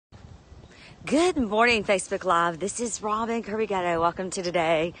Good morning, Facebook Live. This is Robin Kirby-Gatto. Welcome to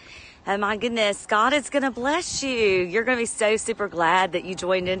today. Oh my goodness, God is going to bless you. You're going to be so super glad that you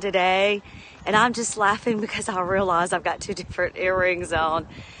joined in today. And I'm just laughing because I realize I've got two different earrings on.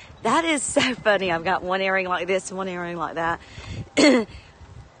 That is so funny. I've got one earring like this and one earring like that.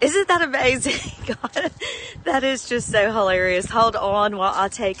 Isn't that amazing? God, that is just so hilarious. Hold on while I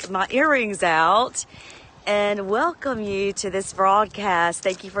take my earrings out and welcome you to this broadcast.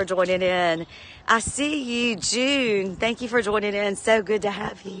 Thank you for joining in. I see you, June. Thank you for joining in. So good to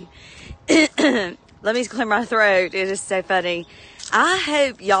have you. Let me clear my throat. It is so funny. I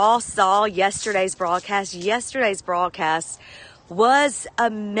hope y'all saw yesterday's broadcast. Yesterday's broadcast was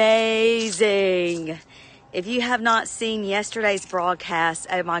amazing. If you have not seen yesterday's broadcast,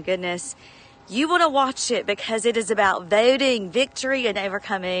 oh my goodness, you want to watch it because it is about voting, victory, and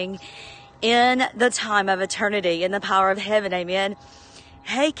overcoming in the time of eternity, in the power of heaven. Amen.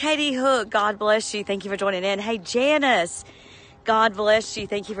 Hey, Katie Hook, God bless you. Thank you for joining in. Hey, Janice, God bless you.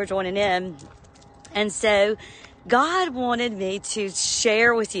 Thank you for joining in. And so God wanted me to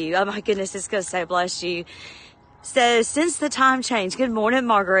share with you. Oh my goodness, it's going to so bless you. So since the time change, good morning,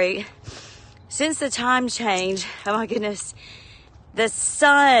 Marguerite. Since the time change, oh my goodness, the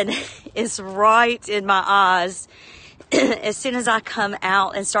sun is right in my eyes. As soon as I come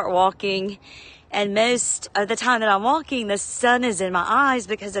out and start walking, and most of the time that I'm walking, the sun is in my eyes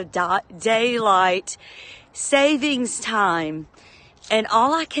because of daylight savings time. And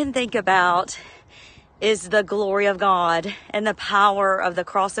all I can think about is the glory of God and the power of the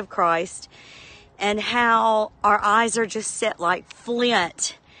cross of Christ and how our eyes are just set like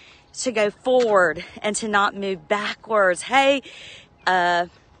flint to go forward and to not move backwards. Hey,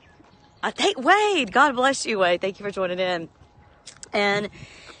 I think Wade, God bless you, Wade. Thank you for joining in. And,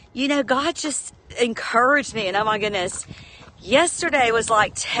 you know, God just encouraged me. And oh my goodness, yesterday was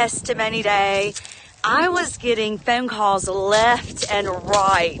like testimony day. I was getting phone calls left and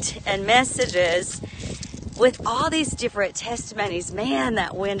right and messages with all these different testimonies. Man,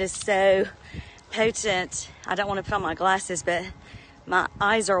 that wind is so potent. I don't want to put on my glasses, but my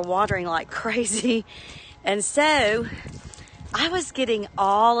eyes are watering like crazy. And so I was getting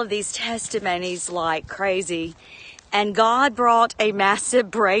all of these testimonies like crazy, and God brought a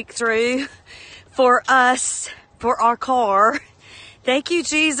massive breakthrough for us, for our car. Thank you,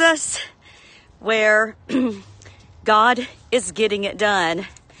 Jesus, where God is getting it done.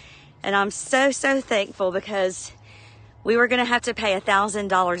 And I'm so thankful because we were going to have to pay $1,000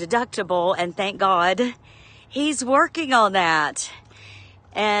 deductible, and thank God He's working on that.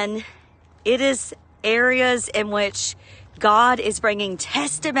 And it is areas in which God is bringing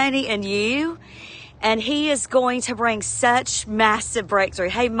testimony in you, and He is going to bring such massive breakthrough.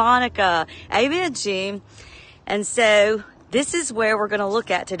 Hey, Monica. Amen, June. And so this is where we're going to look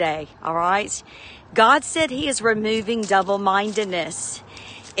at today. All right. God said He is removing double-mindedness,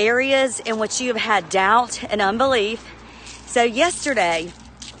 areas in which you have had doubt and unbelief. So yesterday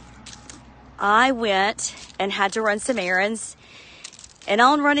I went and had to run some errands, and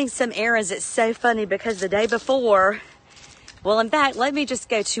on running some errands, it's so funny because the day before, well, in fact, let me just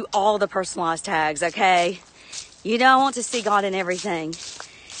go to all the personalized tags, okay? You know, I want to see God in everything.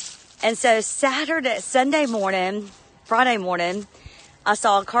 And so Sunday morning, Friday morning, I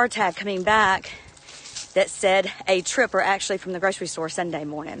saw a card tag coming back that said a trip, or actually from the grocery store Sunday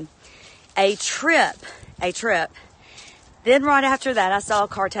morning. A trip. Then right after that, I saw a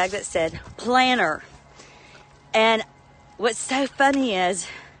card tag that said planner. And what's so funny is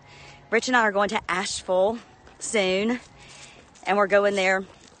Rich and I are going to Asheville soon. And we're going there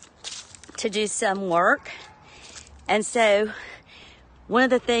to do some work. And so one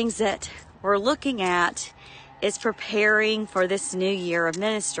of the things that we're looking at is preparing for this new year of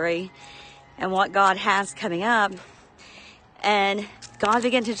ministry and what God has coming up. And God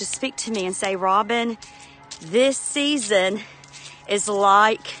began to just speak to me and say, Robin, this season is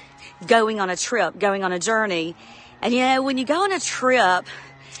like going on a trip, going on a journey. And you know, when you go on a trip,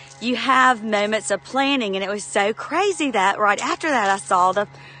 you have moments of planning, and it was so crazy that right after that I saw the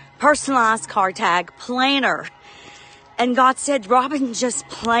personalized card tag planner. And God said, Robin, just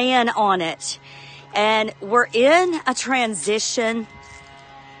plan on it. And we're in a transition.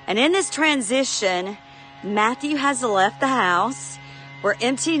 And in this transition, Matthew has left the house. We're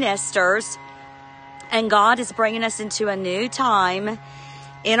empty nesters. And God is bringing us into a new time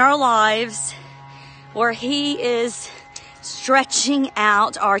in our lives where He is stretching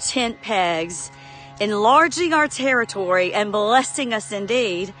out our tent pegs, enlarging our territory, and blessing us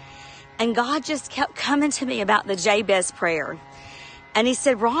indeed. And God just kept coming to me about the Jabez prayer. And He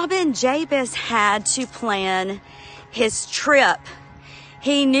said, Robin, Jabez had to plan his trip.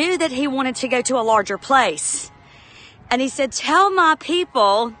 he knew that he wanted to go to a larger place. And he said, tell my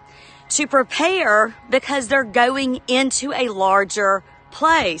people to prepare because they're going into a larger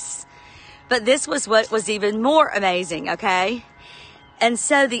place. But this was what was even more amazing, okay? And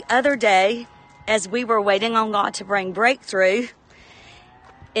so the other day, as we were waiting on God to bring breakthrough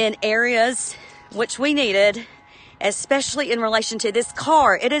in areas which we needed, especially in relation to this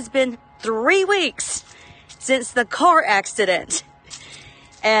car, it has been 3 weeks since the car accident.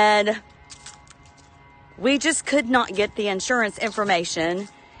 And we just could not get the insurance information,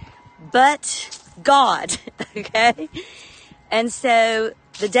 but God, okay? And so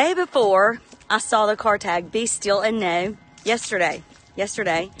the day before, I saw the car tag, be still and know, yesterday,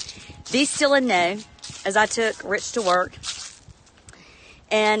 be still and know, as I took Rich to work.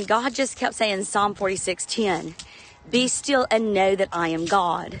 And God just kept saying Psalm 46:10, be still and know that I am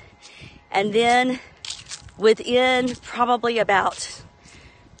God. And then within probably about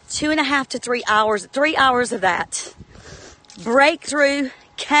 2.5 to 3 hours, 3 hours of that, breakthrough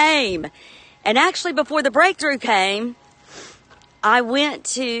came. And actually before the breakthrough came, I went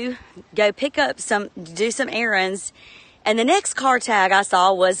to go pick up do some errands. And the next car tag I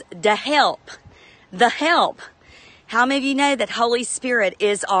saw was the help. The help. How many of you know that Holy Spirit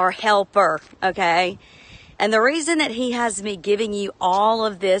is our helper? Okay. And the reason that he has me giving you all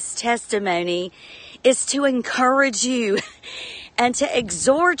of this testimony is to encourage you and to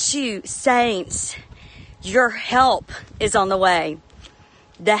exhort you, saints. Your help is on the way.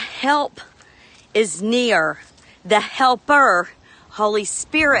 The help is near. The helper, Holy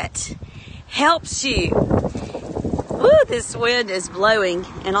Spirit, helps you. Woo, this wind is blowing,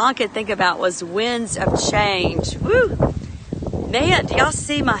 and all I could think about was winds of change. Woo! Man, do y'all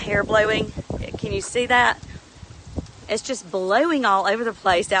see my hair blowing? Can you see that? It's just blowing all over the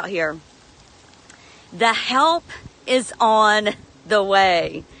place out here. The help is on the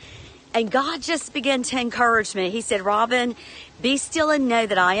way. And God just began to encourage me. He said, Robin, be still and know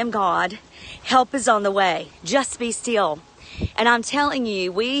that I am God. Help is on the way. Just be still. And I'm telling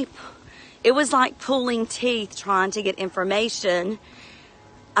you, it was like pulling teeth trying to get information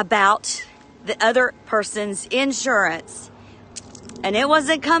about the other person's insurance. And it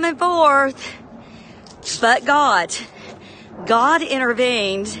wasn't coming forth. But God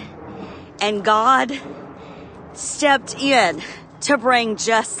intervened, and God stepped in to bring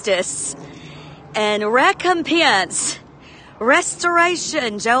justice and recompense,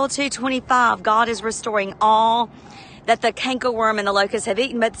 restoration. Joel 2:25, God is restoring all that the cankerworm and the locust have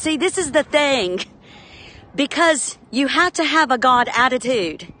eaten. But see, this is the thing, because you have to have a God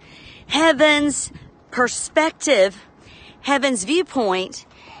attitude, heaven's perspective, heaven's viewpoint,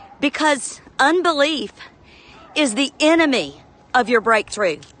 because unbelief is the enemy of your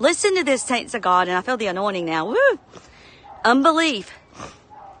breakthrough. Listen to this, saints of God, and I feel the anointing now. Woo! Unbelief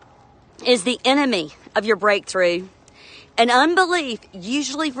is the enemy of your breakthrough. And unbelief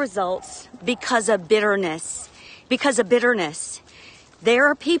usually results because of bitterness. Because of bitterness. There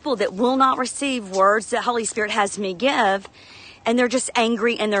are people that will not receive words that Holy Spirit has me give, and they're just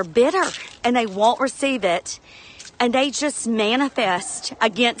angry and they're bitter and they won't receive it. And they just manifest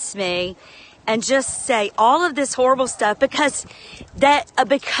against me and just say all of this horrible stuff because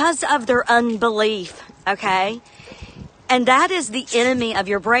of their unbelief, okay? And that is the enemy of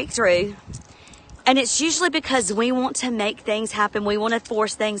your breakthrough. And it's usually because we want to make things happen. We want to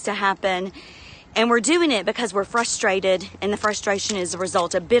force things to happen. And we're doing it because we're frustrated, and the frustration is a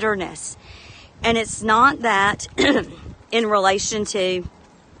result of bitterness. And it's not that in relation to,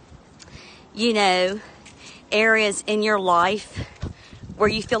 areas in your life where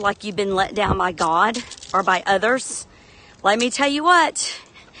you feel like you've been let down by God or by others. Let me tell you what,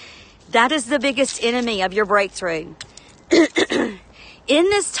 that is the biggest enemy of your breakthrough. In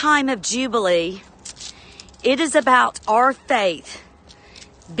this time of Jubilee, it is about our faith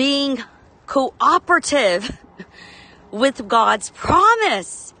being cooperative with God's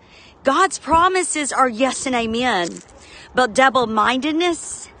promise. God's promises are yes and amen. But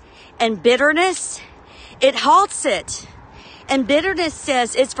double-mindedness and bitterness, it halts it. And bitterness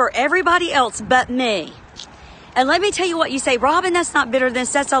says it's for everybody else but me. And let me tell you what you say, Robin, that's not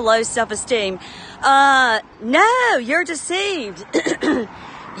bitterness, that's a low self-esteem. No, you're deceived.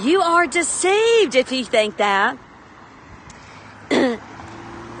 You are deceived if you think that.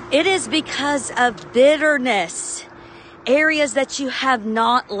 It is because of bitterness. Areas that you have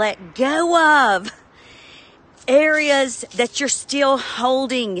not let go of. Areas that you're still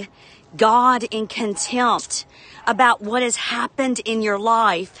holding God in contempt about what has happened in your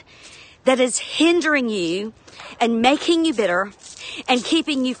life that is hindering you and making you bitter and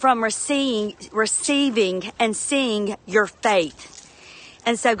keeping you from receiving and seeing your faith.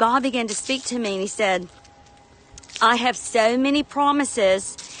 And so God began to speak to me, and he said, I have so many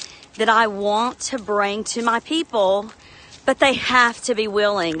promises that I want to bring to my people, but they have to be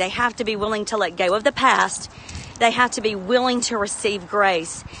willing. They have to be willing to let go of the past. They have to be willing to receive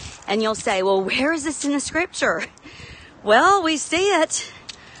grace. And you'll say, well, where is this in the scripture? Well, we see it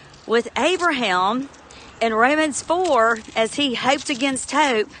with Abraham in Romans 4 as he hoped against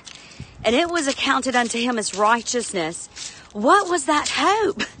hope, and it was accounted unto him as righteousness. What was that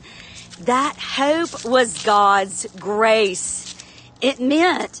hope? That hope was God's grace. It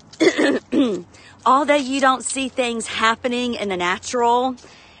meant, although you don't see things happening in the natural,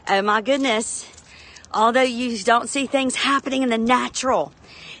 oh my goodness, although you don't see things happening in the natural,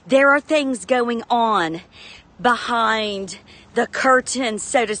 there are things going on behind the curtain,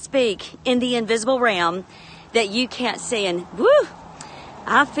 so to speak, in the invisible realm that you can't see. And woo,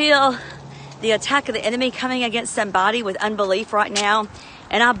 I feel the attack of the enemy coming against somebody with unbelief right now.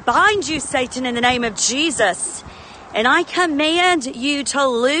 And I bind you, Satan, in the name of Jesus. And I command you to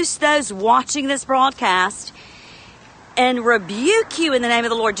loose those watching this broadcast and rebuke you in the name of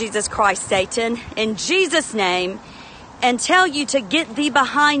the Lord Jesus Christ, Satan, in Jesus' name, and tell you to get thee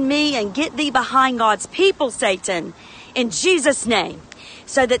behind me and get thee behind God's people, Satan, in Jesus' name,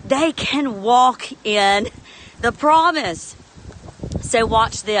 so that they can walk in the promise. So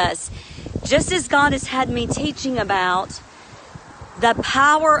watch this. Just as God has had me teaching about the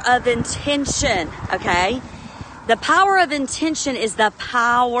power of intention, okay? The power of intention is the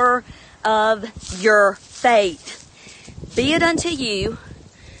power of your faith. Be it unto you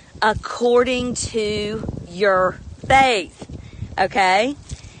according to your faith, okay?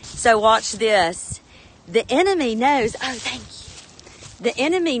 So watch this. The enemy knows, oh, thank you. The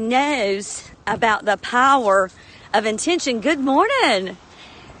enemy knows about the power of intention. Good morning.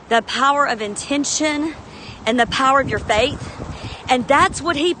 The power of intention and the power of your faith. And that's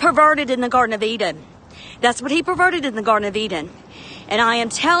what he perverted in the Garden of Eden. That's what he perverted in the Garden of Eden. And I am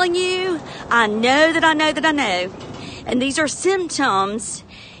telling you, I know that I know that I know. And these are symptoms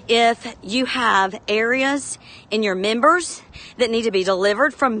if you have areas in your members that need to be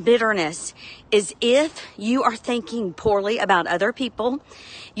delivered from bitterness. Is if you are thinking poorly about other people.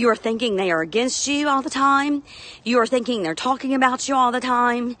 You are thinking they are against you all the time. You are thinking they're talking about you all the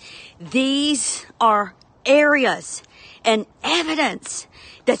time. These are areas and evidence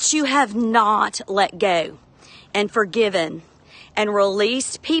that you have not let go and forgiven and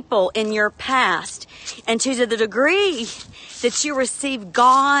released people in your past. And to the degree that you receive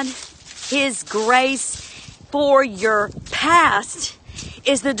God, His grace for your past,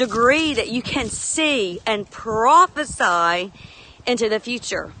 is the degree that you can see and prophesy into the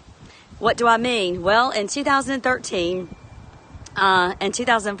future. What do I mean? Well, in 2013 and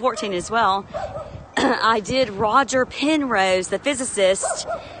 2014 as well, I did Roger Penrose, the physicist.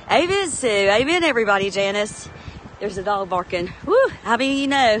 Amen, Sue. Amen, everybody. Janice. There's a dog barking. Woo! How many of you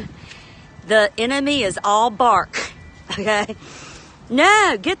know the enemy is all bark? Okay?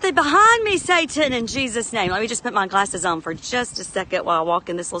 No, get thee behind me, Satan, in Jesus' name. Let me just put my glasses on for just a second while I walk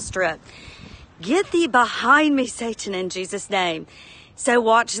in this little strip. Get thee behind me, Satan, in Jesus' name. So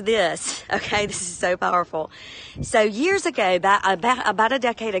watch this. Okay, this is so powerful. So years ago, about a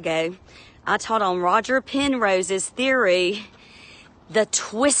decade ago, I taught on Roger Penrose's theory, the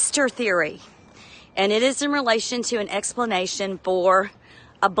twister theory. And it is in relation to an explanation for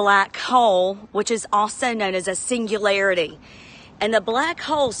a black hole, which is also known as a singularity. And the black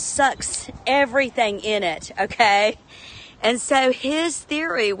hole sucks everything in it, okay? And so his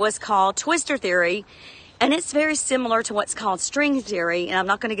theory was called twister theory, and it's very similar to what's called string theory, and I'm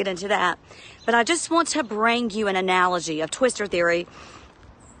not going to get into that. But I just want to bring you an analogy of twister theory.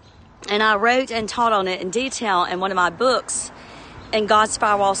 And I wrote and taught on it in detail in one of my books, in God's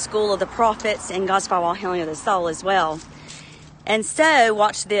Firewall School of the Prophets and God's Firewall Healing of the Soul as well. And so,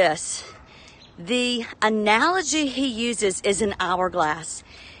 watch this. The analogy he uses is an hourglass.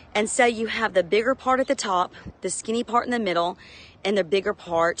 And so you have the bigger part at the top, the skinny part in the middle, and the bigger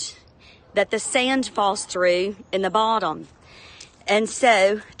part that the sand falls through in the bottom. And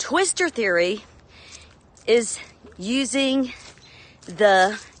so twister theory is using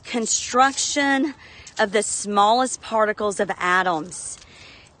the construction of the smallest particles of atoms,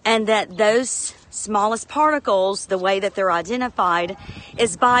 and that those smallest particles, the way that they're identified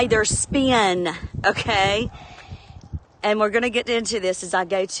is by their spin, okay? And we're going to get into this as I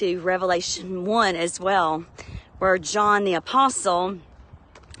go to Revelation 1 as well, where John the Apostle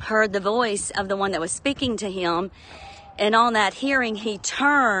heard the voice of the one that was speaking to him. And on that hearing, he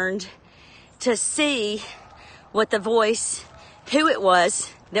turned to see what the voice, who it was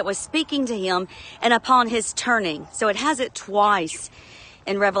that was speaking to him. And upon his turning, so it has it twice.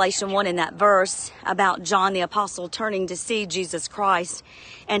 in Revelation 1 in that verse about John the Apostle turning to see Jesus Christ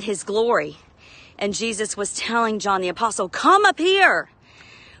and his glory. And Jesus was telling John the Apostle, come up here.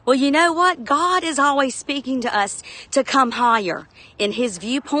 Well, you know what? God is always speaking to us to come higher in his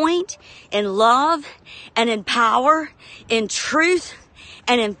viewpoint, in love, and in power, in truth,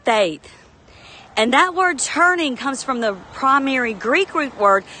 and in faith. And that word turning comes from the primary Greek root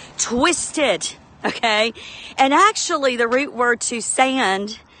word twisted, okay? And actually the root word to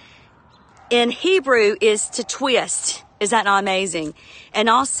sand in Hebrew is to twist. Is that not amazing? And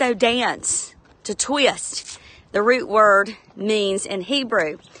also dance, to twist. The root word means in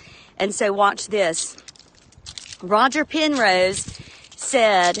Hebrew. And so watch this. Roger Penrose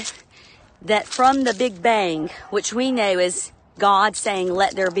said that from the Big Bang, which we know is God saying,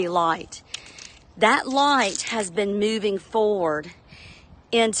 let there be light, that light has been moving forward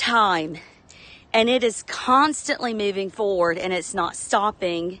in time. And it is constantly moving forward and it's not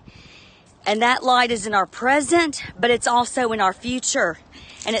stopping. And that light is in our present, but it's also in our future.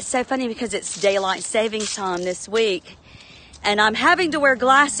 And it's so funny because it's daylight saving time this week. And I'm having to wear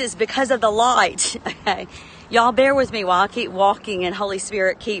glasses because of the light. Okay. Y'all bear with me while I keep walking and Holy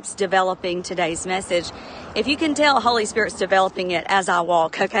Spirit keeps developing today's message. If you can tell, Holy Spirit's developing it as I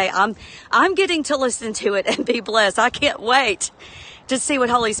walk. Okay. I'm getting to listen to it and be blessed. I can't wait to see what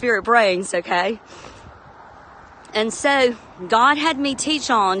Holy Spirit brings. Okay. And so God had me teach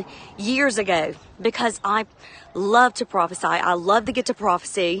on years ago because I love to prophesy. I love to get to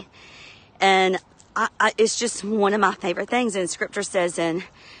prophecy. And it's just one of my favorite things. And scripture says in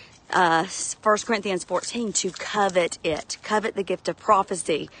 1 Corinthians 14 to covet it. Covet the gift of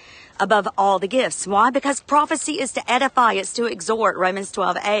prophecy above all the gifts. Why? Because prophecy is to edify. It's to exhort. Romans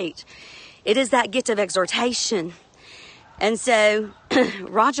 12:8. It is that gift of exhortation. And so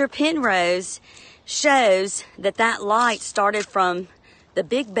Roger Penrose shows that light started from the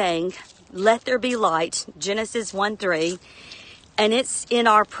Big Bang. Let there be light. Genesis 1:3. And it's in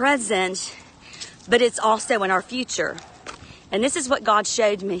our present, but it's also in our future. And this is what God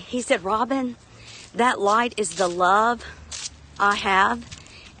showed me. He said, Robin, that light is the love I have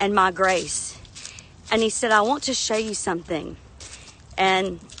and my grace. And he said, I want to show you something.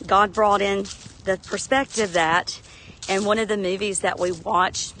 And God brought in the perspective that in one of the movies that we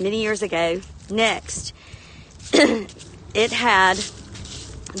watched many years ago, Next, it had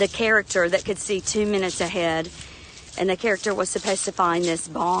the character that could see 2 minutes ahead. And the character was supposed to find this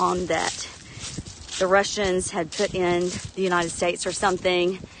bomb that the Russians had put in the United States or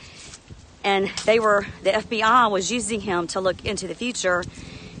something. And the FBI was using him to look into the future.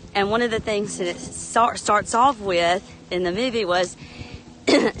 And one of the things that it starts off with in the movie was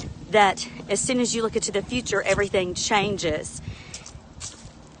that as soon as you look into the future, everything changes.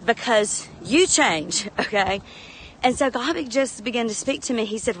 Because you change, okay? And so God just began to speak to me.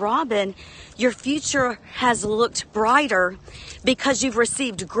 He said, Robin, your future has looked brighter because you've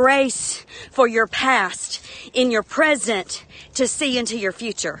received grace for your past in your present to see into your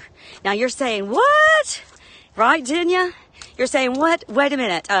future. Now you're saying, what? Right, Jenya? You're saying, what? Wait a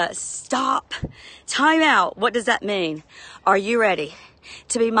minute. Stop. Time out. What does that mean? Are you ready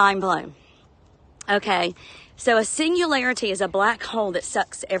to be mind blown? Okay. So a singularity is a black hole that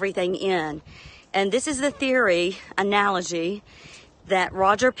sucks everything in. And this is the theory, analogy, that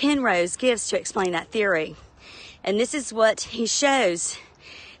Roger Penrose gives to explain that theory. And this is what he shows.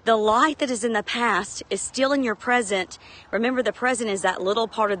 The light that is in the past is still in your present. Remember, the present is that little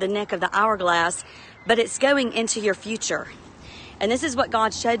part of the neck of the hourglass, but it's going into your future. And this is what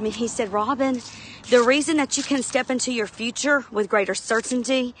God showed me. He said, Robin, the reason that you can step into your future with greater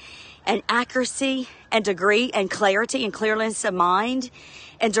certainty and accuracy and degree and clarity and clearness of mind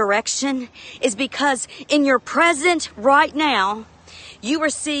and direction is because in your present right now, you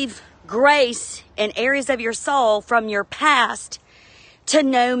receive grace in areas of your soul from your past to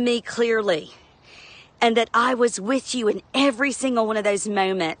know me clearly. And that I was with you in every single one of those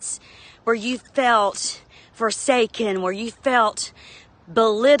moments where you felt forsaken, where you felt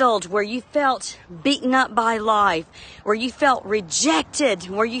belittled, where you felt beaten up by life, where you felt rejected,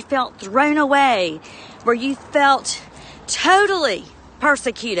 where you felt thrown away, where you felt totally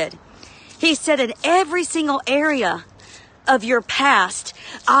persecuted. He said in every single area of your past,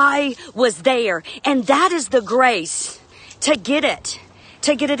 I was there. And that is the grace to get it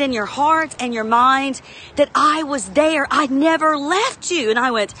in your heart and your mind that I was there. I never left you. And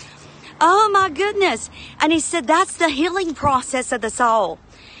I went, oh my goodness. And he said, that's the healing process of the soul,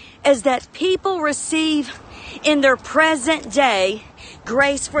 is that people receive in their present day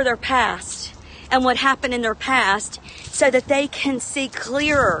grace for their past and what happened in their past so that they can see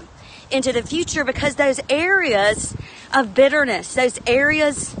clearer into the future, because those areas of bitterness, those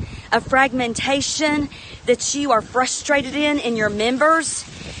areas of fragmentation that you are frustrated in your members,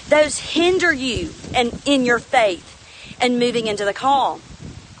 those hinder you and in your faith and moving into the call.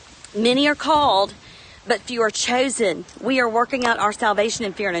 Many are called, but few are chosen. We are working out our salvation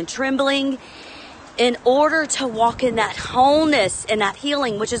in fear and in trembling in order to walk in that wholeness and that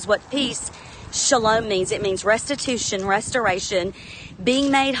healing, which is what peace, shalom means. It means restitution, restoration,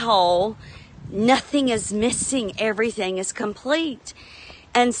 being made whole. Nothing is missing. Everything is complete.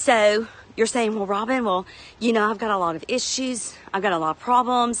 And so you're saying, well, Robin, I've got a lot of issues. I've got a lot of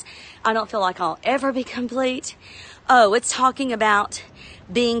problems. I don't feel like I'll ever be complete. Oh, it's talking about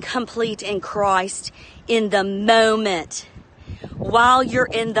being complete in Christ in the moment while you're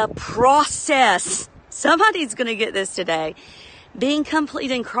in the process. Somebody's going to get this today. Being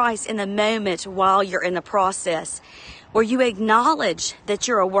complete in Christ in the moment while you're in the process, where you acknowledge that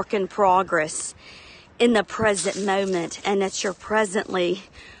you're a work in progress in the present moment and that you're presently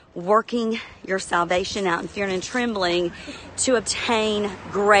working your salvation out in fear and in trembling to obtain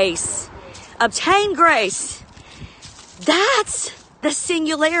grace. Obtain grace. That's the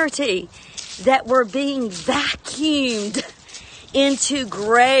singularity, that we're being vacuumed into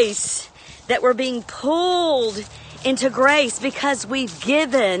grace, that we're being pulled into grace because we've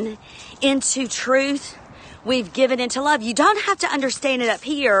given into truth. We've given into love. You don't have to understand it up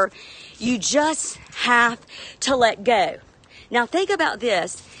here. You just have to let go. Now think about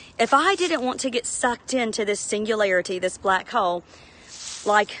this. If I didn't want to get sucked into this singularity, this black hole,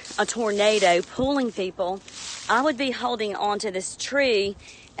 like a tornado pulling people, I would be holding on to this tree,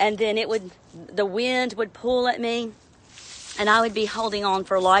 and then the wind would pull at me, and I would be holding on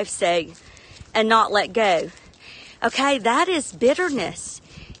for life's sake and not let go. Okay, that is bitterness.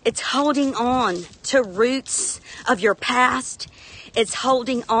 It's holding on to roots of your past. It's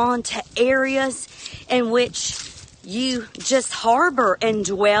holding on to areas in which you just harbor and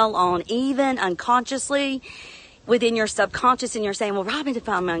dwell on, even unconsciously within your subconscious. And you're saying, well, Robin, if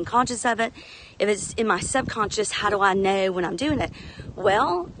I'm unconscious of it, if it's in my subconscious, how do I know when I'm doing it?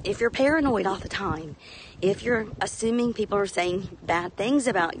 Well, if you're paranoid all the time, if you're assuming people are saying bad things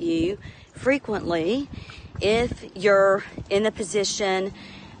about you frequently, if you're in the position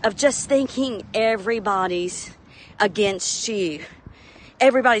of just thinking everybody's against you,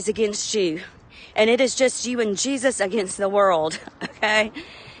 everybody's against you, and it is just you and Jesus against the world, okay?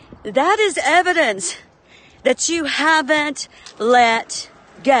 That is evidence that you haven't let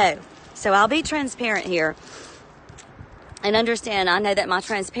go. So I'll be transparent here and understand, I know that my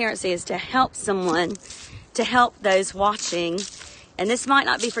transparency is to help someone, to help those watching. And this might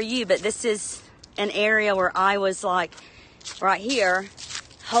not be for you, but this is an area where I was like right here,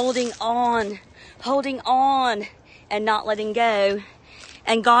 holding on and not letting go.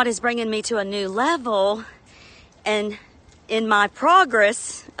 And God is bringing me to a new level. And in my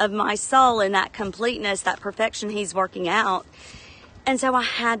progress of my soul, in that completeness, that perfection He's working out. And so I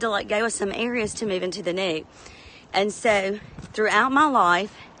had to let go of some areas to move into the new. And so throughout my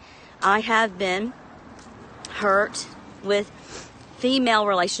life, I have been hurt with female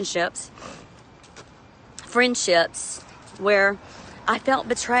relationships, friendships, where I felt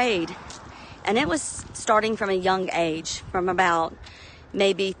betrayed. And it was starting from a young age, from about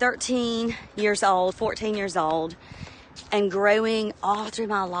maybe 13 years old, 14 years old, and growing all through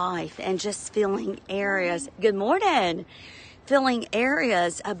my life and just feeling areas, good morning, feeling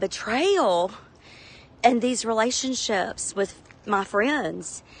areas of betrayal in these relationships with my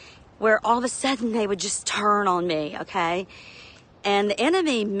friends, where all of a sudden they would just turn on me, okay? And the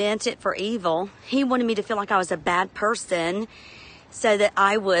enemy meant it for evil. He wanted me to feel like I was a bad person so that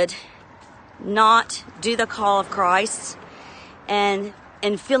I would not do the call of Christ. And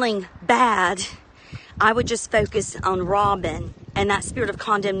feeling bad, I would just focus on Robin, and that spirit of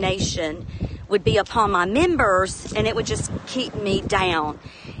condemnation would be upon my members, and it would just keep me down.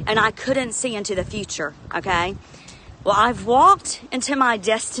 And I couldn't see into the future, okay? Well, I've walked into my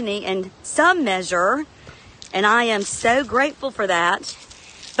destiny in some measure, and I am so grateful for that.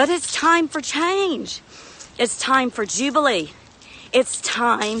 But it's time for change. It's time for jubilee. It's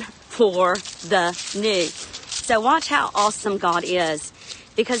time for the new. So watch how awesome God is,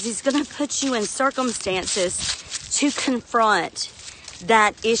 because He's going to put you in circumstances to confront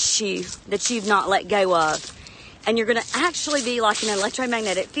that issue that you've not let go of. And you're going to actually be like an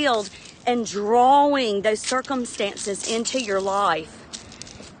electromagnetic field and drawing those circumstances into your life.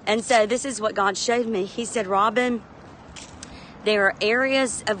 And so this is what God showed me. He said, Robin, there are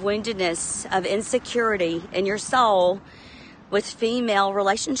areas of woundedness, of insecurity in your soul with female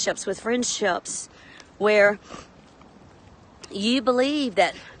relationships, with friendships, where you believe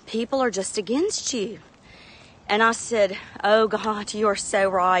that people are just against you. And I said, oh God, you are so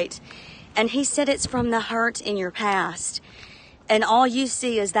right. And he said, it's from the hurt in your past. And all you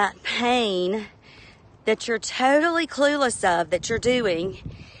see is that pain that you're totally clueless of, that you're doing.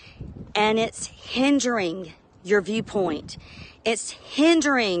 And it's hindering your viewpoint. It's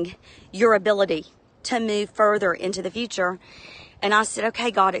hindering your ability to move further into the future. And I said,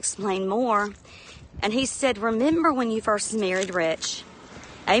 okay, God, explain more. And he said, remember when you first married Rich?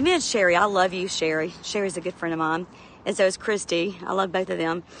 Amen, Sherry. I love you, Sherry. Sherry's a good friend of mine. And so is Christy. I love both of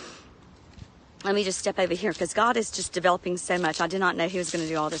them. Let me just step over here because God is just developing so much. I did not know he was going to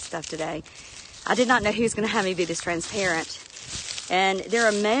do all this stuff today. I did not know he was going to have me be this transparent. And there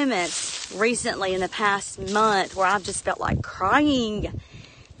are moments recently in the past month where I've just felt like crying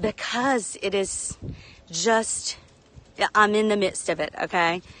because it is just, I'm in the midst of it,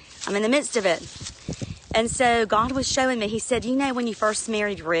 okay? I'm in the midst of it. And so God was showing me, he said, you know when you first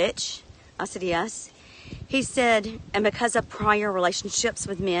married Rich? I said, yes. He said, and because of prior relationships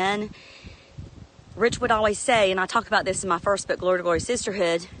with men, Rich would always say, and I talk about this in my first book, Glory to Glory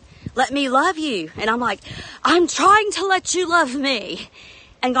Sisterhood, let me love you. And I'm like, I'm trying to let you love me.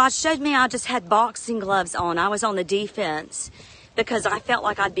 And God showed me I just had boxing gloves on. I was on the defense because I felt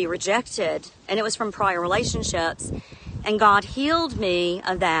like I'd be rejected. And it was from prior relationships. And God healed me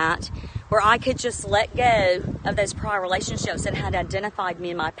of that, where I could just let go of those prior relationships that had identified me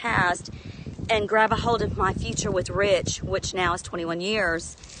in my past and grab a hold of my future with Rich, which now is 21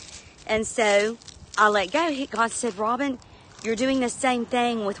 years. And so I let go. God said, Robin, you're doing the same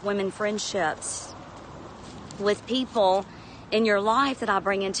thing with women friendships, with people in your life that I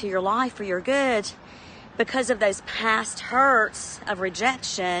bring into your life for your good, because of those past hurts of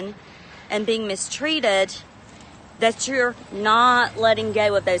rejection and being mistreated, that you're not letting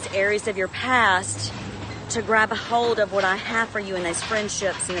go of those areas of your past to grab a hold of what I have for you in those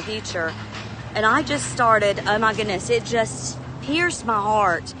friendships in the future. And I just started, oh my goodness, it just pierced my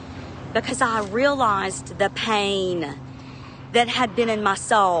heart because I realized the pain that had been in my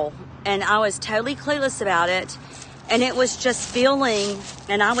soul. And I was totally clueless about it. And it was just feeling,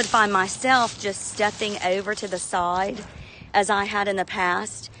 and I would find myself just stepping over to the side as I had in the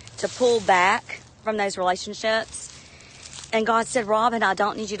past to pull back from those relationships. And God said, Robin, I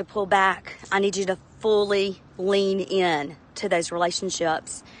don't need you to pull back. I need you to fully lean in to those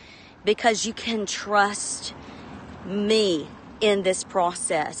relationships because you can trust me in this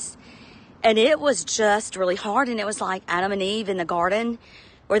process. And it was just really hard. And it was like Adam and Eve in the garden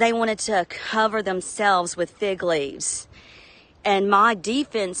where they wanted to cover themselves with fig leaves. And my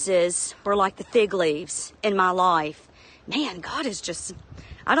defenses were like the fig leaves in my life. Man, God is just,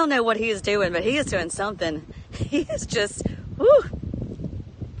 I don't know what he is doing, but he is doing something. He is just, whoo.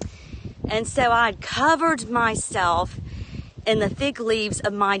 And so I covered myself in the fig leaves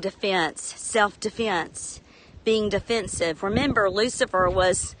of my defense, self-defense, being defensive. Remember, Lucifer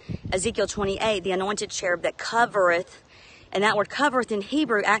was Ezekiel 28, the anointed cherub that covereth. And that word covereth in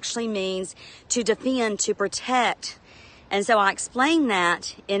Hebrew actually means to defend, to protect. And so I explained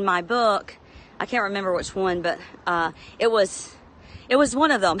that in my book. I can't remember which one, but it was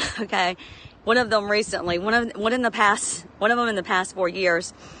one of them, okay? One of them recently, one of them in the past 4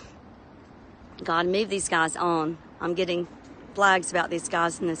 years. God, move these guys on. I'm getting flags about these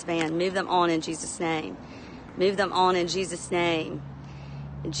guys in this van. Move them on in Jesus' name. Move them on in Jesus' name.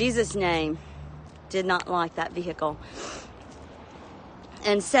 In Jesus' name. Did not like that vehicle.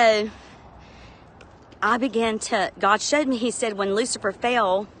 And so I began to, God showed me, he said, when Lucifer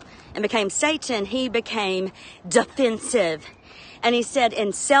fell and became Satan, he became defensive. And he said,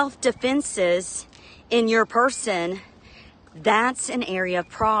 in self-defenses in your person, that's an area of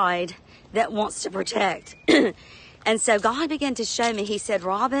pride that wants to protect. And so God began to show me, he said,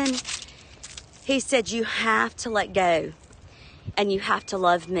 Robin, he said, you have to let go and you have to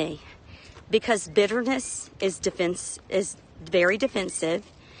love me because bitterness is very defensive.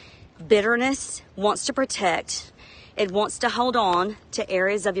 Bitterness wants to protect. It wants to hold on to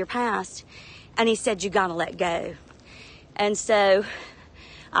areas of your past. And he said, you got to let go. And so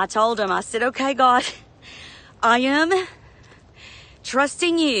I told him, I said, okay, God, I am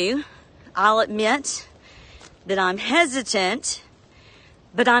trusting you. I'll admit that I'm hesitant,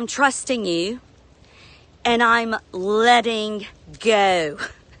 but I'm trusting you and I'm letting go.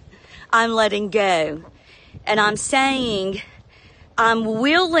 I'm letting go. And I'm saying, I'm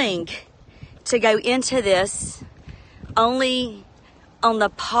willing to go into this only on the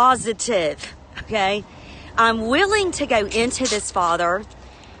positive, okay? I'm willing to go into this, Father,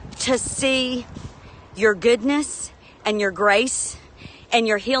 to see your goodness and your grace and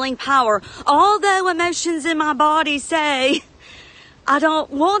your healing power. Although emotions in my body say, I don't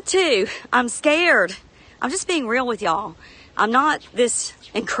want to. I'm scared. I'm just being real with y'all. I'm not this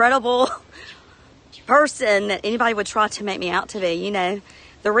incredible person that anybody would try to make me out to be. You know,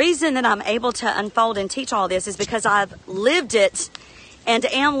 the reason that I'm able to unfold and teach all this is because I've lived it and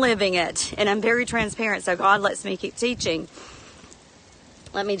am living it. And I'm very transparent, so God lets me keep teaching.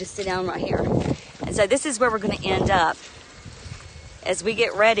 Let me just sit down right here. And so this is where we're going to end up as we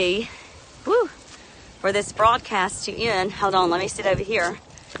get ready for this broadcast to end. Hold on, let me sit over here.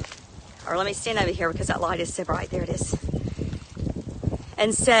 Or let me stand over here because that light is so bright. There it is.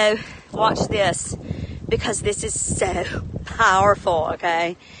 And so, watch this, because this is so powerful,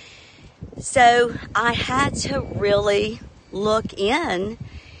 okay? So, I had to really look in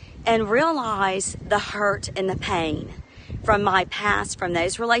and realize the hurt and the pain from my past, from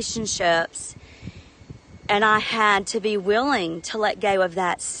those relationships. And I had to be willing to let go of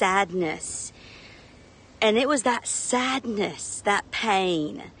that sadness. And it was that sadness, that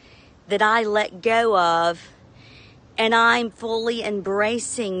pain, that I let go of, and I'm fully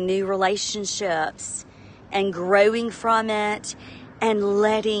embracing new relationships and growing from it and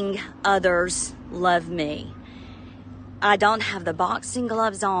letting others love me. I don't have the boxing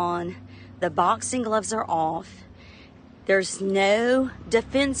gloves on. The boxing gloves are off. There's no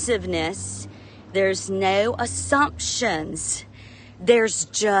defensiveness. There's no assumptions. There's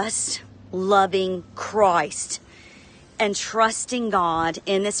just loving Christ and trusting God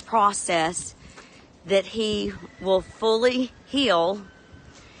in this process that He will fully heal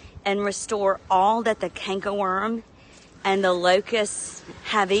and restore all that the cankerworm and the locusts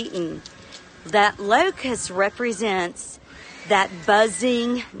have eaten. That locust represents that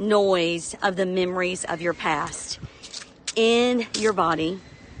buzzing noise of the memories of your past in your body,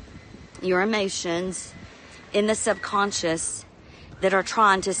 your emotions, in the subconscious that are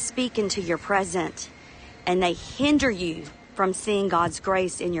trying to speak into your present. And they hinder you from seeing God's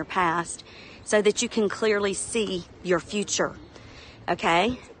grace in your past so that you can clearly see your future.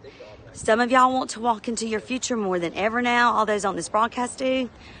 Okay? Some of y'all want to walk into your future more than ever now. All those on this broadcast do.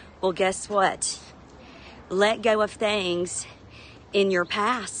 Well, guess what? Let go of things in your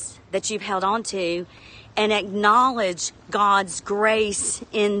past that you've held on to and acknowledge God's grace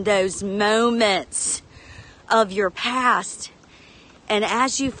in those moments of your past. And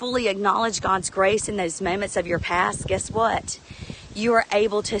as you fully acknowledge God's grace in those moments of your past, guess what? You are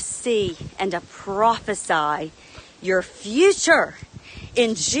able to see and to prophesy your future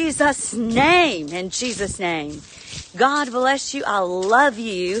in Jesus' name. In Jesus' name. God bless you. I love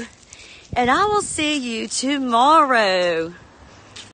you. And I will see you tomorrow.